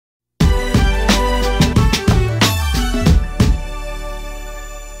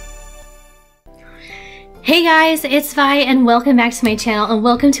Hey guys, it's Vi and welcome back to my channel and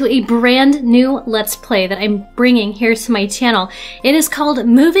welcome to a brand new Let's Play that I'm bringing here to my channel. It is called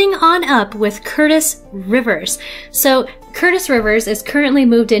Moving On Up with Kurtis Rivers. So Kurtis Rivers is currently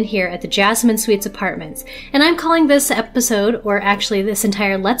moved in here at the JASMINE Suites apartments, and I'm calling this episode, or actually this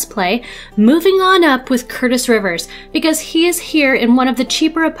entire Let's Play, Moving On Up with Kurtis Rivers, because he is here in one of the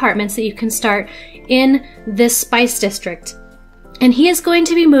cheaper apartments that you can start in this Spice District. And he is going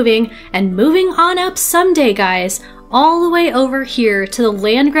to be moving on up someday, guys, all the way over here to the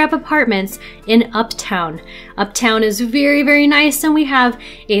land grab apartments in Uptown. Uptown is very, very nice, and we have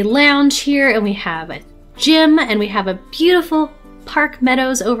a lounge here, and we have a gym, and we have a beautiful park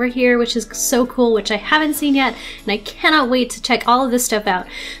meadows over here, which is so cool, which I haven't seen yet, and I cannot wait to check all of this stuff out.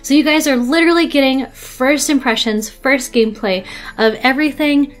 So you guys are literally getting first impressions, first gameplay of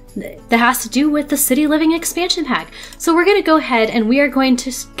everything that has to do with the City Living expansion pack. So we're going to go ahead and we are going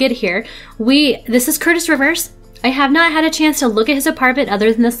to get here. This is Kurtis Rivers. I have not had a chance to look at his apartment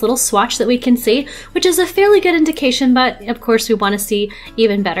other than this little swatch that we can see, which is a fairly good indication, but of course we want to see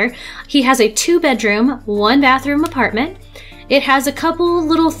even better. He has a 2-bedroom, 1-bathroom apartment. It has a couple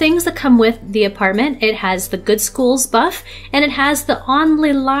little things that come with the apartment. It has the Good Schools buff, and it has the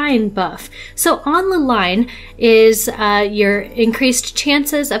On-the-Line buff. So On-the-Line is your increased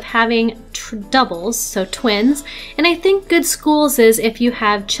chances of having doubles, so twins. And I think Good Schools is if you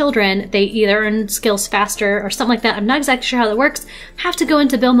have children, they either earn skills faster or something like that. I'm not exactly sure how that works. Have to go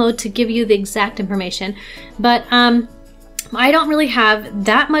into build mode to give you the exact information. But I don't really have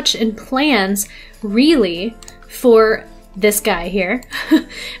that much in plans, really, for this guy here.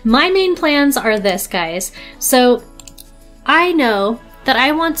 My main plans are this, guys. So I know that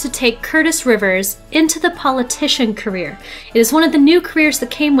I want to take Kurtis Rivers into the politician career. It is one of the new careers that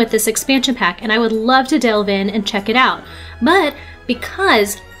came with this expansion pack, and I would love to delve in and check it out. But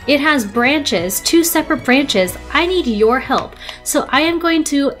because it has branches, 2 separate branches, I need your help. So I am going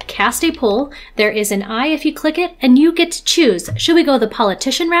to cast a poll. There is an eye if you click it, and you get to choose. Should we go the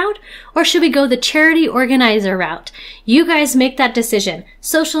politician route, or should we go the charity organizer route? You guys make that decision.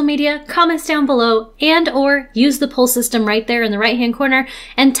 Social media, comments down below, and or use the poll system right there in the right-hand corner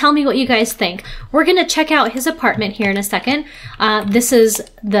and tell me what you guys think. We're gonna check out his apartment here in a second. This is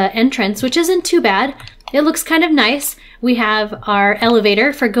the entrance, which isn't too bad. It looks kind of nice. We have our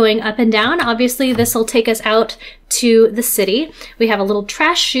elevator for going up and down. Obviously, this will take us out to the city. We have a little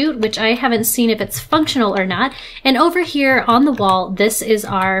trash chute, which I haven't seen if it's functional or not. And over here on the wall, this is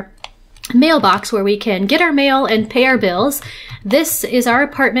our mailbox where we can get our mail and pay our bills. This is our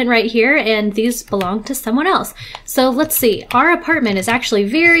apartment right here, and these belong to someone else. So let's see. Our apartment is actually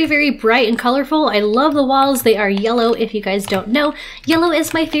very, very bright and colorful. I love the walls. They are yellow. If you guys don't know, yellow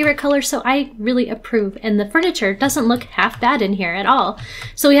is my favorite color, so I really approve. And the furniture doesn't look half bad in here at all.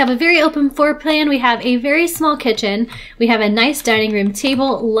 So we have a very open floor plan. We have a very small kitchen. We have a nice dining room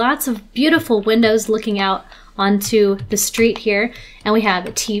table, lots of beautiful windows looking out onto the street here, and we have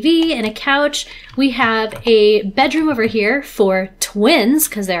a TV and a couch. We have a bedroom over here for twins,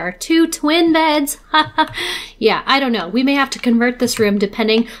 because there are 2 twin beds. Yeah, I don't know. We may have to convert this room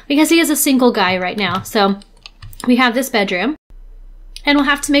depending, because he is a single guy right now. So we have this bedroom, and we'll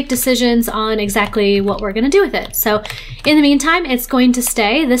have to make decisions on exactly what we're going to do with it. So in the meantime, it's going to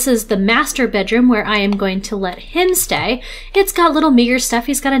stay. This is the master bedroom where I am going to let him stay. It's got little meager stuff.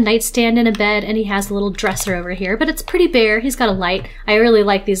 He's got a nightstand and a bed, and he has a little dresser over here, but it's pretty bare. He's got a light. I really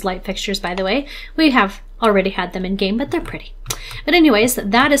like these light fixtures, by the way. We have already had them in game, but they're pretty. But anyways,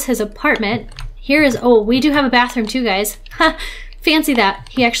 that is his apartment. Here is, oh, we do have a bathroom too, guys. Fancy that.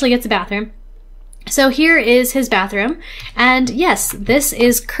 He actually gets a bathroom. So here is his bathroom, and yes, this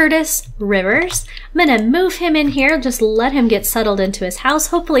is Kurtis Rivers. I'm gonna move him in here, just let him get settled into his house.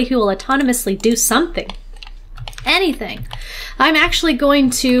 Hopefully he will autonomously do something. Anything. I'm actually going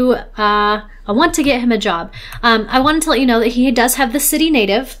to, I want to get him a job. I wanted to let you know that he does have the city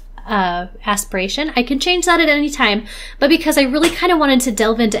native aspiration. I can change that at any time, but because I really kind of wanted to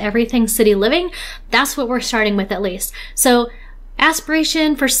delve into everything city living, that's what we're starting with at least. So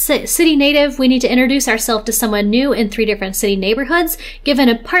aspiration for city native, we need to introduce ourselves to someone new in 3 different city neighborhoods, give an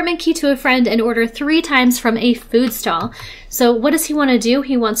apartment key to a friend, and order 3 times from a food stall. So what does he want to do?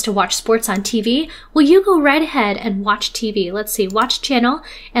 He wants to watch sports on TV. Well, you go right ahead and watch TV. Let's see, watch channel,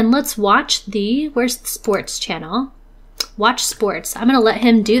 and let's watch where's the sports channel? Watch sports. I'm going to let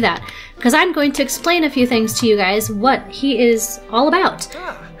him do that because I'm going to explain a few things to you guys, what he is all about.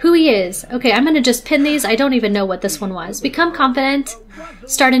 Who he is. Okay, I'm going to just pin these. I don't even know what this one was. Become confident.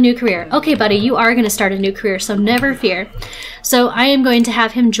 Start a new career. Okay, buddy, you are going to start a new career, so never fear. So I am going to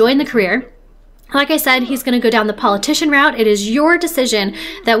have him join the career. Like I said, he's going to go down the politician route. It is your decision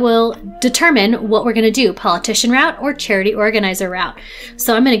that will determine what we're going to do, politician route or charity organizer route.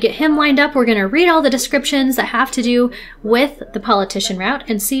 So I'm going to get him lined up. We're going to read all the descriptions that have to do with the politician route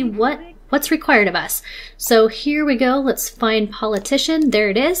and see what's required of us. So here we go. Let's find politician. There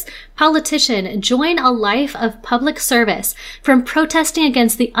it is. Politician, join a life of public service, from protesting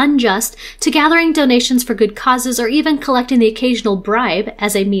against the unjust to gathering donations for good causes or even collecting the occasional bribe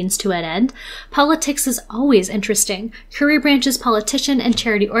as a means to an end. Politics is always interesting. Career branches, politician and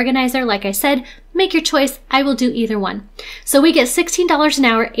charity organizer. Like I said, make your choice. I will do either one. So we get $16 an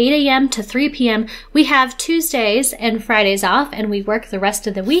hour, 8 a.m. to 3 p.m. We have Tuesdays and Fridays off, and we work the rest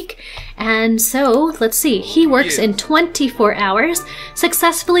of the week. And so, let's see. He works in 24 hours.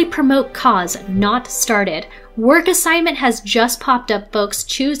 Successfully promote cause not started. Work assignment has just popped up, folks.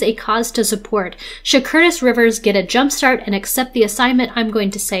 Choose a cause to support. Should Kurtis Rivers get a jump start and accept the assignment, I'm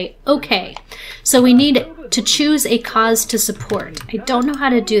going to say okay. So we need to choose a cause to support. I don't know how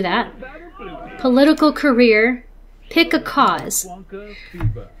to do that. Political career, pick a cause.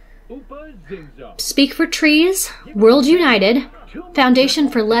 Speak for Trees, World United, Foundation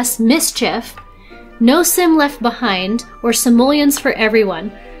for Less Mischief, No Sim Left Behind, or Simoleons for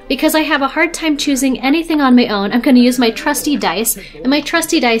Everyone. Because I have a hard time choosing anything on my own, I'm going to use my trusty dice, and my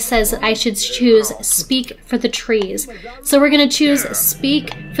trusty dice says I should choose Speak for the Trees. So we're going to choose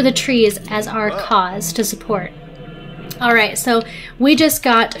Speak for the Trees as our cause to support. Alright, so we just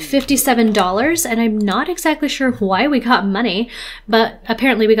got $57, and I'm not exactly sure why we got money, but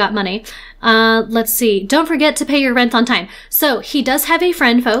apparently we got money. Let's see. Don't forget to pay your rent on time. So he does have a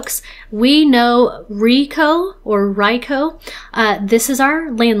friend, folks. We know Rico or Ryko. This is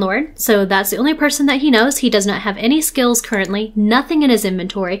our landlord. So that's the only person that he knows. He does not have any skills currently, nothing in his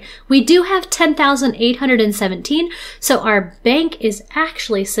inventory. We do have 10,817. So our bank is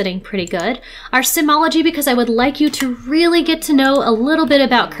actually sitting pretty good. Our Simology, because I would like you to really get to know a little bit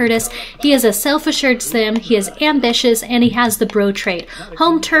about Kurtis. He is a self-assured sim. He is ambitious, and he has the bro trait.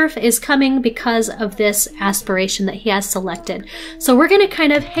 Home turf is coming because of this aspiration that he has selected. So we're going to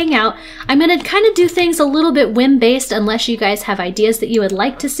kind of hang out. I'm going to kind of do things a little bit whim-based unless you guys have ideas that you would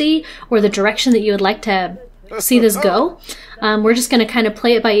like to see or the direction that you would like to see this go. We're just going to kind of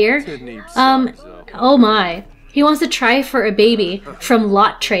play it by ear. Oh my. He wants to try for a baby from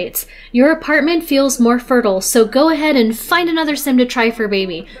Lot Traits. Your apartment feels more fertile, so go ahead and find another sim to try for a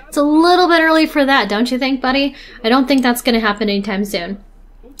baby. It's a little bit early for that, don't you think, buddy? I don't think that's going to happen anytime soon.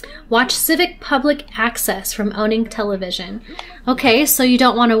 Watch Civic Public Access from owning television. Okay, so you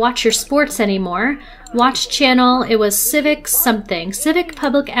don't want to watch your sports anymore. Watch channel, it was Civic something. Civic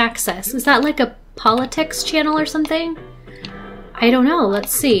Public Access. Is that like a politics channel or something? I don't know,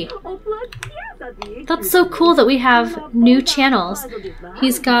 let's see. That's so cool that we have new channels.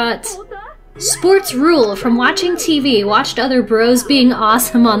 He's got Sports Rule from watching TV. Watched other bros being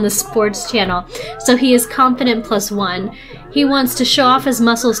awesome on the sports channel. So he is confident +1. He wants to show off his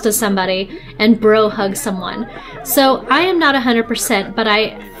muscles to somebody and bro hug someone. So I am not 100%, but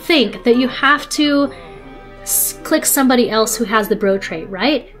I think that you have to click somebody else who has the bro trait,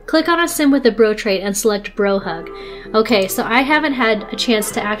 right? Click on a sim with the bro trait and select bro hug. Okay, so I haven't had a chance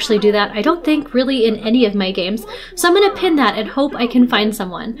to actually do that, I don't think, really in any of my games. So I'm going to pin that and hope I can find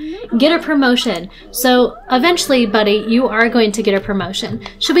someone. Get a promotion. So eventually, buddy, you are going to get a promotion.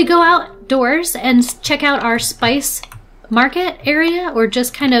 Should we go outdoors and check out our spice market area, or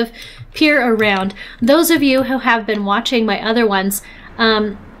just kind of peer around? Those of you who have been watching my other ones,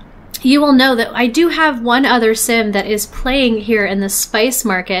 you will know that I do have one other sim that is playing here in the spice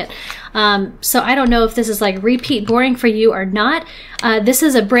market. So I don't know if this is like repeat boring for you or not. This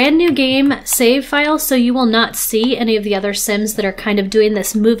is a brand new game save file, so you will not see any of the other sims that are kind of doing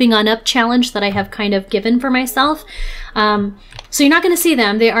this moving on up challenge that I have kind of given for myself. So you're not going to see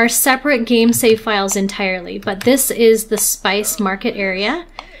them. They are separate game save files entirely, but this is the spice market area.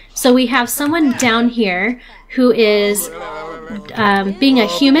 So we have someone down here who is being a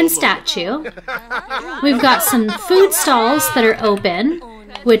human statue. We've got some food stalls that are open,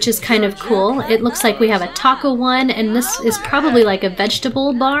 which is kind of cool. It looks like we have a taco one, and this is probably like a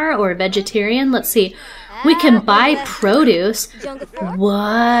vegetable bar or a vegetarian. Let's see. We can buy produce.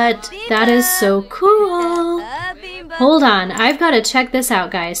 What? That is so cool. Hold on, I've got to check this out,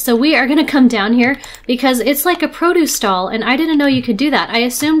 guys. So we are going to come down here because it's like a produce stall, and I didn't know you could do that. I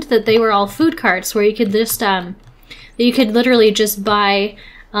assumed that they were all food carts where you could just, you could literally just buy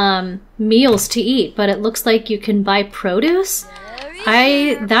meals to eat, but it looks like you can buy produce.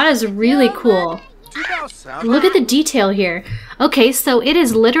 That is really cool. Look at the detail here. Okay, so it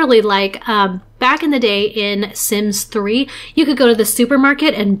is literally like back in the day in Sims 3, you could go to the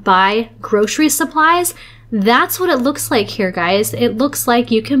supermarket and buy grocery supplies. That's what it looks like here, guys. It looks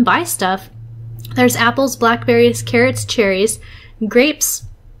like you can buy stuff. There's apples, blackberries, carrots, cherries, grapes,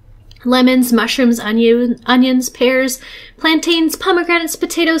 lemons, mushrooms, onions, pears, plantains, pomegranates,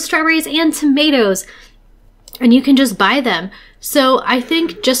 potatoes, strawberries, and tomatoes. And you can just buy them. So I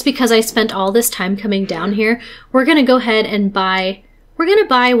think just because I spent all this time coming down here, we're going to go ahead and buy... We're going to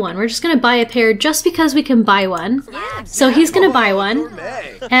buy one. We're just going to buy a pear just because we can buy one. So he's going to buy one.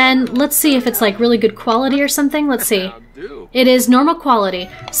 And let's see if it's like really good quality or something. Let's see. It is normal quality.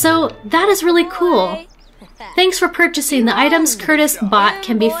 So that is really cool. Thanks for purchasing. The items Kurtis bought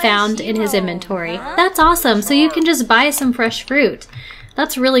can be found in his inventory. That's awesome. So you can just buy some fresh fruit.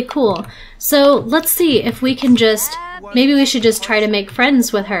 That's really cool. So let's see if we can just... Maybe we should just try to make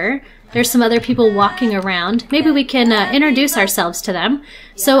friends with her. There's some other people walking around. Maybe we can introduce ourselves to them.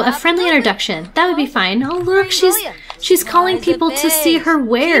 So a friendly introduction. That would be fine. Oh, look, she's calling people to see her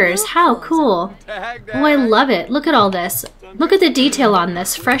wares. How cool. Oh, I love it. Look at all this. Look at the detail on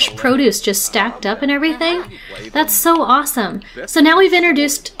this. Fresh produce just stacked up and everything. That's so awesome. So now we've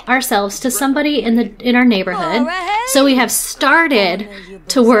introduced ourselves to somebody in our neighborhood. So we have started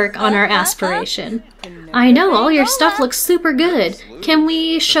to work on our aspiration. I know, all your stuff looks super good. Can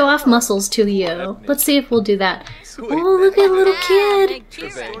we show off muscles to you? Let's see if we'll do that. Oh, look at little kid.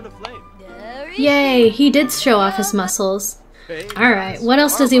 Yay, he did show off his muscles. Alright, what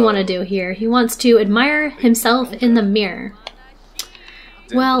else does he want to do here? He wants to admire himself in the mirror.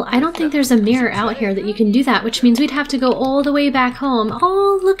 Well, I don't think there's a mirror out here that you can do that, which means we'd have to go all the way back home.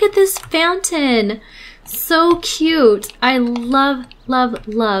 Oh, look at this fountain. So cute. I love, love,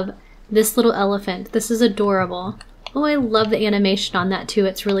 love this little elephant. This is adorable. Oh, I love the animation on that too.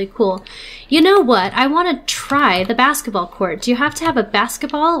 It's really cool. You know what? I want to try the basketball court. Do you have to have a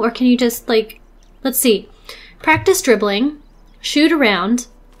basketball, or can you just, like, let's see. Practice dribbling, shoot around,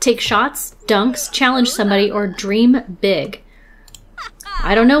 take shots, dunks, challenge somebody, or dream big.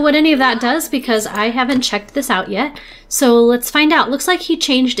 I don't know what any of that does because I haven't checked this out yet. So let's find out. Looks like he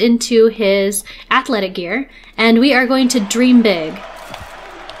changed into his athletic gear, and we are going to dream big.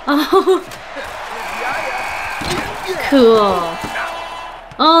 Oh, cool.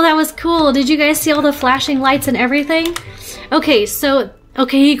 Oh, that was cool. Did you guys see all the flashing lights and everything? Okay,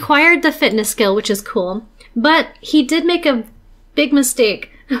 he acquired the fitness skill, which is cool, but he did make a big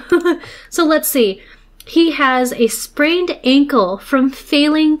mistake. So let's see. He has a sprained ankle from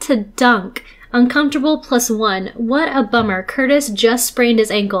failing to dunk. Uncomfortable +1. What a bummer. Kurtis just sprained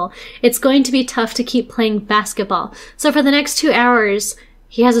his ankle. It's going to be tough to keep playing basketball. So for the next 2 hours,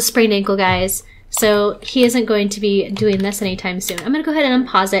 he has a sprained ankle, guys. So he isn't going to be doing this anytime soon. I'm going to go ahead and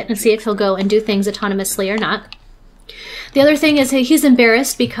unpause it and see if he'll go and do things autonomously or not. The other thing is he's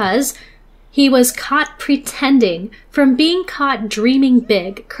embarrassed because he was caught pretending. From being caught dreaming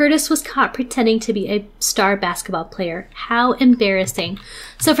big, Kurtis was caught pretending to be a star basketball player. How embarrassing.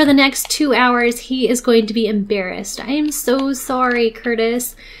 So for the next 2 hours, he is going to be embarrassed. I am so sorry,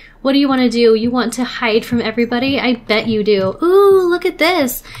 Kurtis. What do you want to do? You want to hide from everybody? I bet you do. Ooh, look at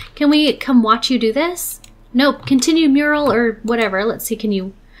this. Can we come watch you do this? Nope. Continue mural or whatever. Let's see. Can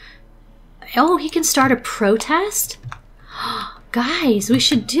you... Oh, he can start a protest? Guys, we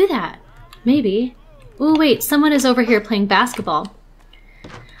should do that. Maybe. Oh, wait. Someone is over here playing basketball.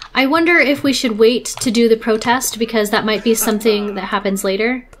 I wonder if we should wait to do the protest because that might be something that happens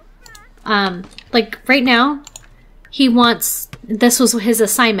later. Like right now, he wants... This was his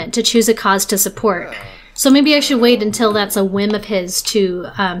assignment, to choose a cause to support. So maybe I should wait until that's a whim of his to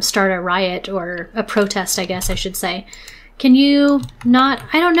start a riot or a protest, I guess I should say. Can you not...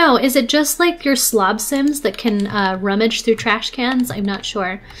 I don't know. Is it just like your slob sims that can rummage through trash cans? I'm not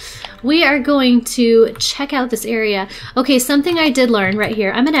sure. We are going to check out this area. Okay, something I did learn right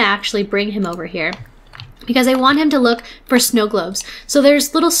here. I'm going to actually bring him over here because I want him to look for snow globes. So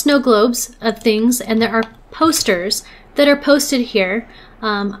there's little snow globes of things, and there are posters that are posted here.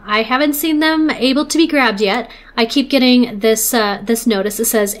 I haven't seen them able to be grabbed yet. I keep getting this this notice that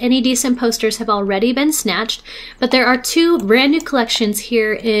says any decent posters have already been snatched, but there are 2 brand new collections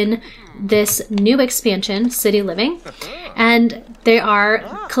here in this new expansion, City Living, and they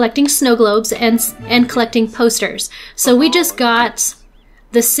are collecting snow globes and collecting posters. So we just got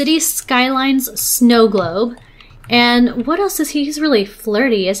the City Skylines snow globe. And what else is he? He's really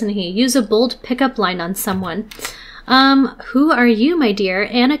flirty, isn't he? Use a bold pickup line on someone. Who are you, my dear?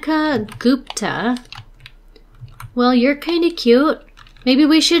 Annika Gupta. Well, you're kind of cute. Maybe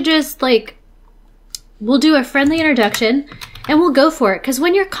we should just, like, we'll do a friendly introduction and we'll go for it. Because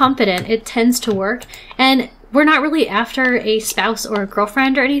when you're confident, it tends to work. And we're not really after a spouse or a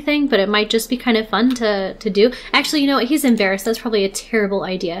girlfriend or anything, but it might just be kind of fun to do. Actually, you know what? He's embarrassed. That's probably a terrible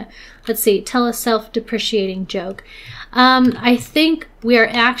idea. Let's see. Tell a self-depreciating joke. I think we are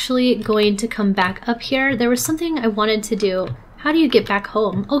actually going to come back up here. There was something I wanted to do. How do you get back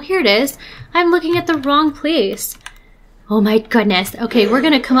home? Oh, here it is. I'm looking at the wrong place. Oh my goodness. Okay, we're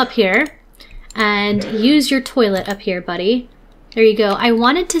going to come up here and use your toilet up here, buddy. There you go. I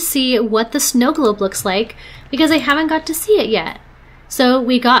wanted to see what the snow globe looks like because I haven't got to see it yet. So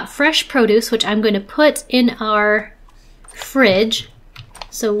we got fresh produce, which I'm going to put in our fridge.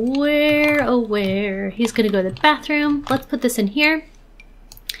 So where, oh where? He's going to go to the bathroom. Let's put this in here.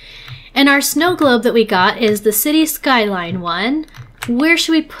 And our snow globe that we got is the city skyline one. Where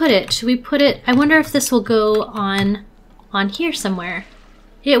should we put it? Should we put it, I wonder if this will go on here somewhere.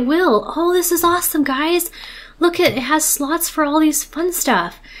 It will. Oh, this is awesome, guys. Look, it has slots for all these fun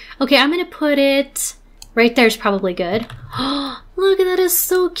stuff. Okay, I'm going to put it right there is probably good. Oh, look, that is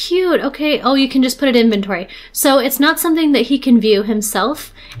so cute. Okay, oh, you can just put it in inventory. So it's not something that he can view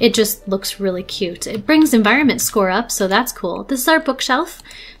himself. It just looks really cute. It brings environment score up, so that's cool. This is our bookshelf.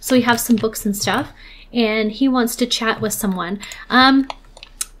 So we have some books and stuff. And he wants to chat with someone.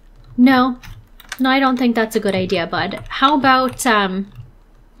 No, I don't think that's a good idea, bud. How about,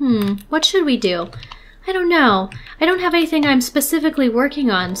 what should we do? I don't know. I don't have anything I'm specifically working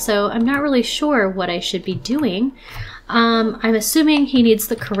on, so I'm not really sure what I should be doing. I'm assuming he needs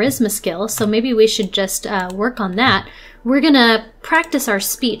the charisma skill, so maybe we should just work on that. We're gonna practice our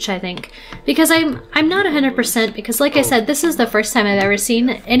speech, I think, because I'm not 100%, because like I said, this is the first time I've ever seen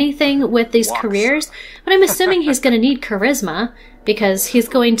anything with these careers, but I'm assuming he's gonna need charisma because he's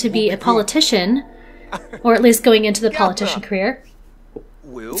going to be a politician, or at least going into the politician career.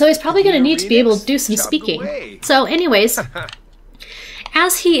 So he's probably going to need to be able to do some speaking. So anyways,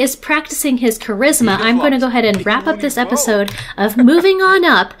 as he is practicing his charisma, I'm going to go ahead and wrap up this episode of Moving On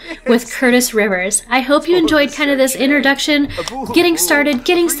Up with Kurtis Rivers. I hope you enjoyed kind of this introduction, getting started,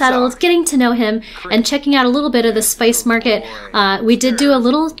 getting settled, getting to know him, and checking out a little bit of the spice market. We did do a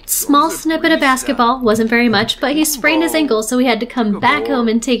little small snippet of basketball, wasn't very much, but he sprained his ankle, so we had to come back home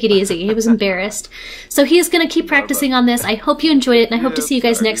and take it easy. He was embarrassed. So he's going to keep practicing on this. I hope you enjoyed it, and I hope to see you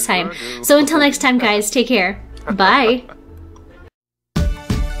guys next time. So until next time, guys, take care. Bye.